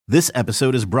This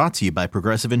episode is brought to you by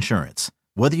Progressive Insurance.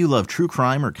 Whether you love true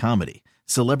crime or comedy,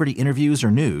 celebrity interviews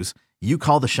or news, you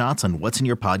call the shots on what's in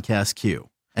your podcast queue.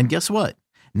 And guess what?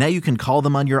 Now you can call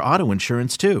them on your auto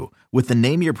insurance too with the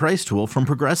Name Your Price tool from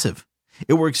Progressive.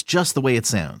 It works just the way it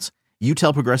sounds. You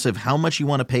tell Progressive how much you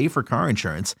want to pay for car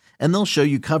insurance, and they'll show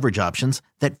you coverage options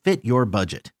that fit your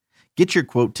budget. Get your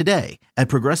quote today at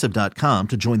Progressive.com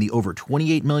to join the over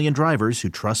 28 million drivers who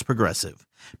trust Progressive.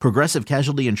 Progressive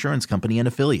Casualty Insurance Company and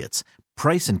Affiliates.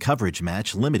 Price and coverage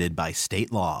match limited by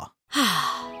state law.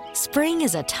 Spring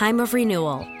is a time of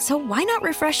renewal, so why not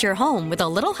refresh your home with a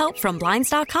little help from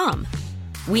Blinds.com?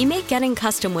 We make getting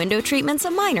custom window treatments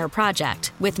a minor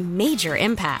project with major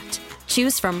impact.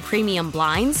 Choose from premium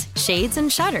blinds, shades,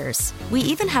 and shutters. We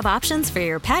even have options for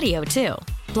your patio, too.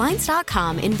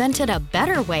 Blinds.com invented a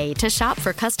better way to shop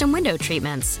for custom window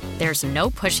treatments. There's no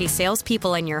pushy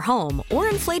salespeople in your home or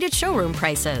inflated showroom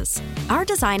prices. Our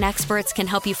design experts can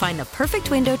help you find the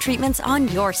perfect window treatments on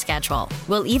your schedule.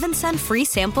 We'll even send free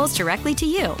samples directly to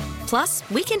you. Plus,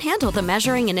 we can handle the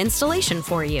measuring and installation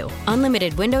for you.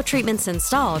 Unlimited window treatments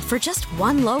installed for just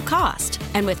one low cost.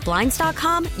 And with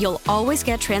Blinds.com, you'll always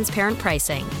get transparent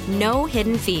pricing. No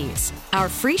hidden fees. Our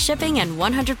free shipping and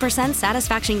 100%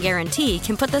 satisfaction guarantee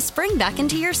can put the spring back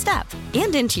into your step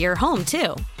and into your home,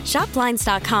 too. Shop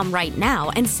Blinds.com right now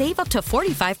and save up to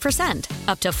 45%.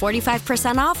 Up to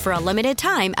 45% off for a limited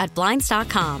time at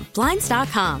Blinds.com.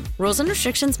 Blinds.com. Rules and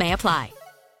restrictions may apply.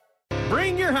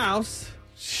 Bring your house,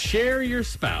 share your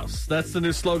spouse. That's the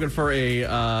new slogan for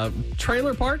a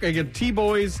trailer park. Again,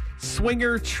 T-Boys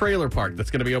Swinger Trailer Park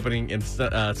that's going to be opening in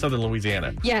southern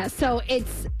Louisiana. Yeah, so it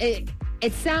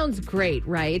sounds great,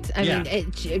 right? I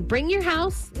mean, bring your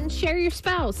house and share your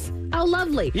spouse. How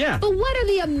lovely. Yeah. But what are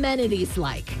the amenities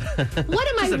like? What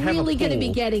am I really going to be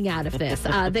getting out of this?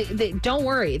 They don't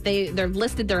worry. They've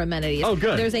listed their amenities. Oh,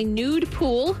 good. There's a nude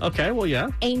pool. Okay, well, yeah.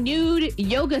 A nude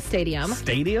yoga stadium.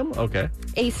 Stadium? Okay.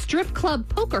 A strip club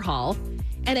poker hall.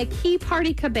 And a key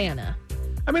party cabana.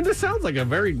 I mean, this sounds like a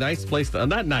very nice place to,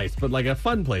 not nice, but like a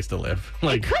fun place to live.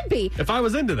 Like, it could be. If I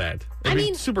was into that, it'd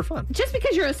be super fun. Just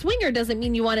because you're a swinger doesn't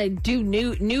mean you want to do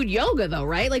nude yoga, though,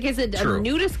 right? Like, is it True. a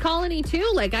nudist colony, too?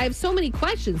 Like, I have so many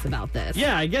questions about this.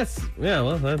 Yeah, I guess. Yeah,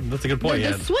 well, that's a good point.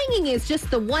 The swinging is just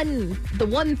the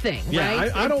one thing, yeah,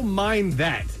 right? I don't mind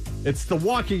that. It's the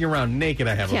walking around naked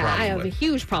I have a problem with. Yeah, I have a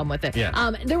huge problem with it.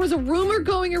 Yeah. There was a rumor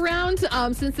going around,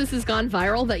 since this has gone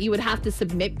viral, that you would have to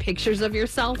submit pictures of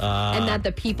yourself and that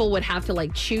the people would have to,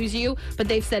 like, choose you. But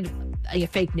they've said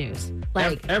fake news.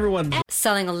 Like everyone.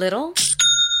 Selling a little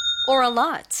or a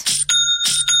lot?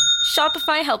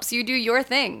 Shopify helps you do your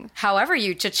thing, however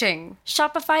you cha-ching.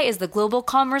 Shopify is the global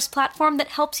commerce platform that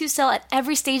helps you sell at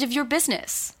every stage of your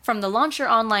business. From the launch your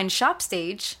online shop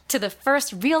stage, to the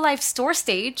first real-life store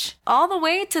stage, all the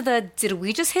way to the did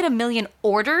we just hit 1 million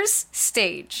orders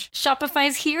stage.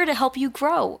 Shopify's here to help you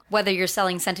grow. Whether you're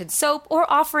selling scented soap or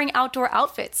offering outdoor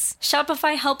outfits,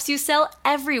 Shopify helps you sell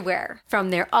everywhere. From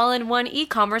their all-in-one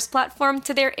e-commerce platform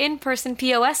to their in-person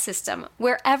POS system,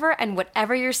 wherever and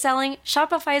whatever you're selling,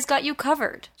 Shopify's got you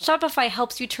covered. Shopify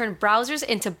helps you turn browsers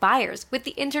into buyers with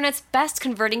the internet's best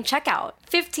converting checkout.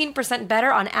 15%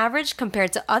 better on average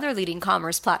compared to other leading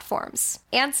commerce platforms.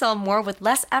 And sell more with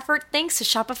less effort thanks to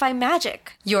Shopify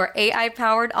Magic, your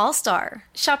AI-powered all-star.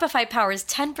 Shopify powers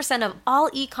 10% of all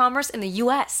e-commerce in the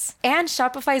U.S. And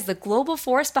Shopify is the global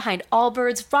force behind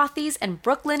Allbirds, Rothy's, and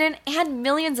Brooklinen, and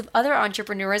millions of other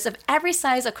entrepreneurs of every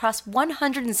size across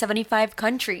 175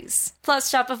 countries.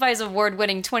 Plus, Shopify's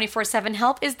award-winning 24/7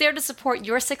 help is there to support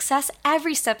your success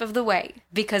every step of the way.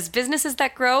 Because businesses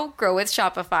that grow with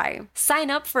Shopify.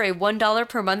 Sign up for a $1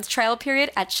 per month trial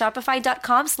period at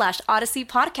shopify.com/Odyssey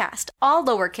Podcast, all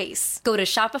lowercase. Go to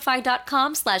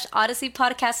shopify.com/Odyssey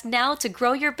Podcast now to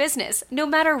grow your business, no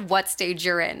matter what stage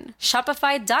you're in.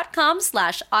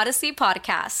 Shopify.com/Odyssey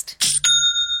Podcast.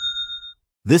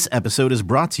 This episode is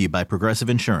brought to you by Progressive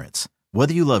Insurance.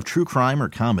 Whether you love true crime or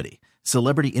comedy,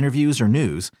 celebrity interviews or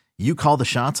news, you call the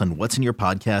shots on what's in your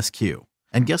podcast queue.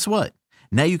 And guess what?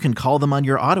 Now you can call them on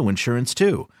your auto insurance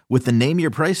too with the Name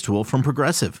Your Price tool from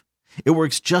Progressive. It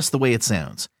works just the way it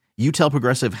sounds. You tell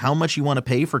Progressive how much you want to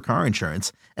pay for car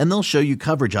insurance, and they'll show you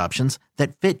coverage options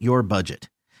that fit your budget.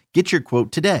 Get your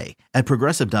quote today at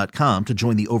Progressive.com to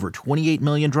join the over 28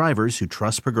 million drivers who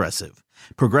trust Progressive.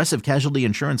 Progressive Casualty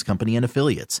Insurance Company and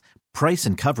Affiliates. Price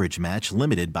and coverage match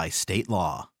limited by state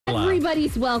law.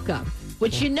 Everybody's welcome,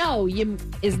 which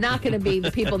is not going to be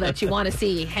the people that you want to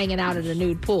see hanging out at a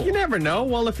nude pool. You never know.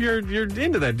 Well, if you're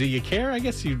into that, do you care? I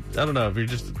guess I don't know if you're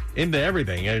just into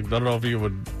everything. I don't know if you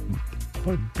would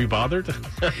Would be bothered?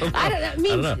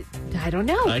 I don't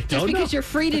know. Just because you're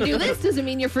free to do this doesn't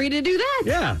mean you're free to do that.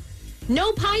 Yeah.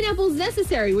 No pineapples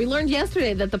necessary. We learned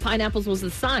yesterday that the pineapples was a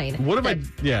sign. What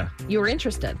if you were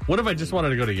interested? What if I just wanted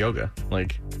to go to yoga?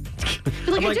 Like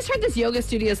I just heard this yoga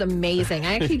studio is amazing.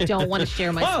 I actually don't want to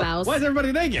share my spouse. Why is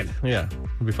everybody naked? Yeah,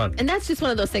 it'll be fun. And that's just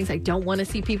one of those things I don't want to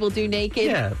see people do naked.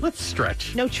 Yeah, let's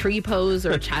stretch. No tree pose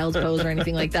or child's pose or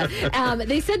anything like that.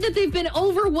 They said that they've been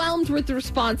overwhelmed with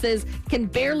responses, can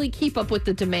barely keep up with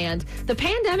the demand. The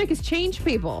pandemic has changed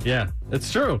people. Yeah,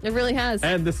 it's true. It really has.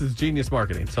 And this is genius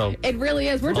marketing. So it really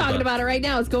is. We're talking about it right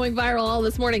now. It's going viral all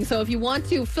this morning. So if you want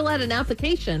to fill out an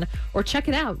application or check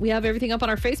it out, we have everything up on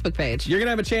our Facebook page. You're going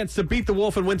to have a chance to beat the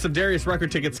Wolf and win some Darius Rucker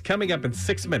tickets coming up in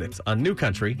 6 minutes on New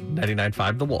Country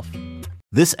 99.5 The Wolf.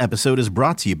 This episode is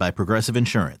brought to you by Progressive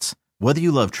Insurance. Whether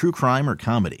you love true crime or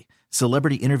comedy,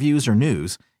 celebrity interviews or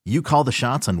news, you call the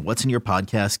shots on what's in your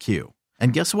podcast queue.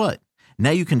 And guess what?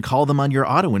 Now you can call them on your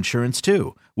auto insurance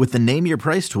too with the Name Your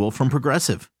Price tool from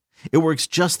Progressive. It works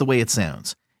just the way it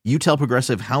sounds. You tell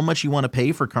Progressive how much you want to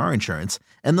pay for car insurance,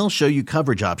 and they'll show you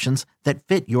coverage options that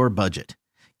fit your budget.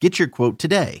 Get your quote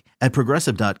today at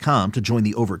Progressive.com to join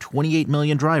the over 28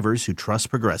 million drivers who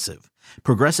trust Progressive.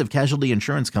 Progressive Casualty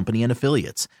Insurance Company and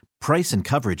Affiliates. Price and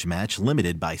coverage match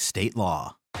limited by state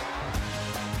law.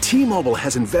 T-Mobile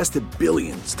has invested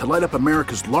billions to light up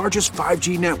America's largest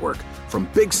 5G network, from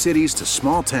big cities to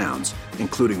small towns,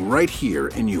 including right here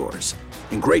in yours.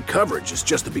 And great coverage is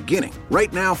just the beginning.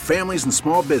 Right now, families and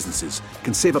small businesses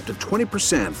can save up to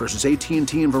 20% versus AT&T and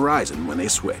Verizon when they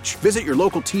switch. Visit your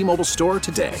local T-Mobile store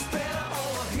today.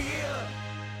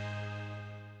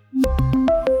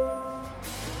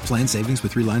 Plan savings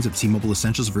with 3 lines of T-Mobile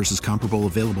Essentials versus comparable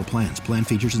available plans. Plan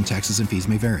features and taxes and fees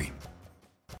may vary.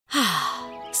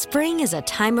 Spring is a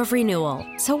time of renewal,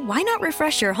 so why not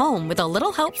refresh your home with a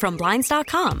little help from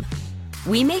Blinds.com?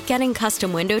 We make getting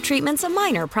custom window treatments a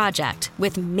minor project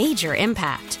with major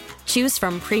impact. Choose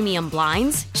from premium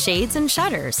blinds, shades, and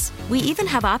shutters. We even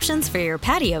have options for your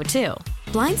patio, too.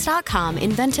 Blinds.com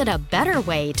invented a better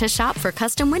way to shop for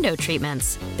custom window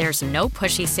treatments. There's no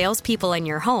pushy salespeople in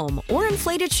your home or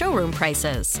inflated showroom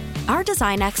prices. Our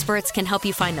design experts can help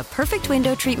you find the perfect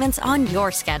window treatments on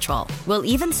your schedule. We'll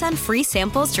even send free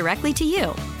samples directly to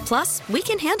you. Plus, we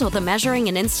can handle the measuring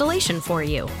and installation for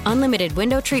you. Unlimited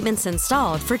window treatments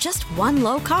installed for just one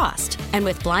low cost. And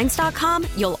with Blinds.com,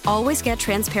 you'll always get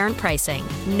transparent pricing.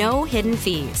 No hidden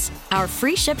fees. Our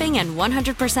free shipping and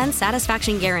 100%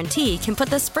 satisfaction guarantee can put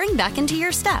the spring back into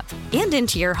your step and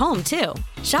into your home, too.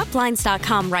 Shop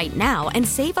Blinds.com right now and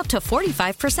save up to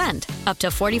 45%. Up to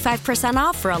 45%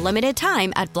 off for a limited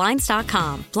time at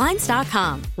Blinds.com.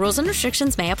 Blinds.com. Rules and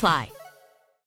restrictions may apply.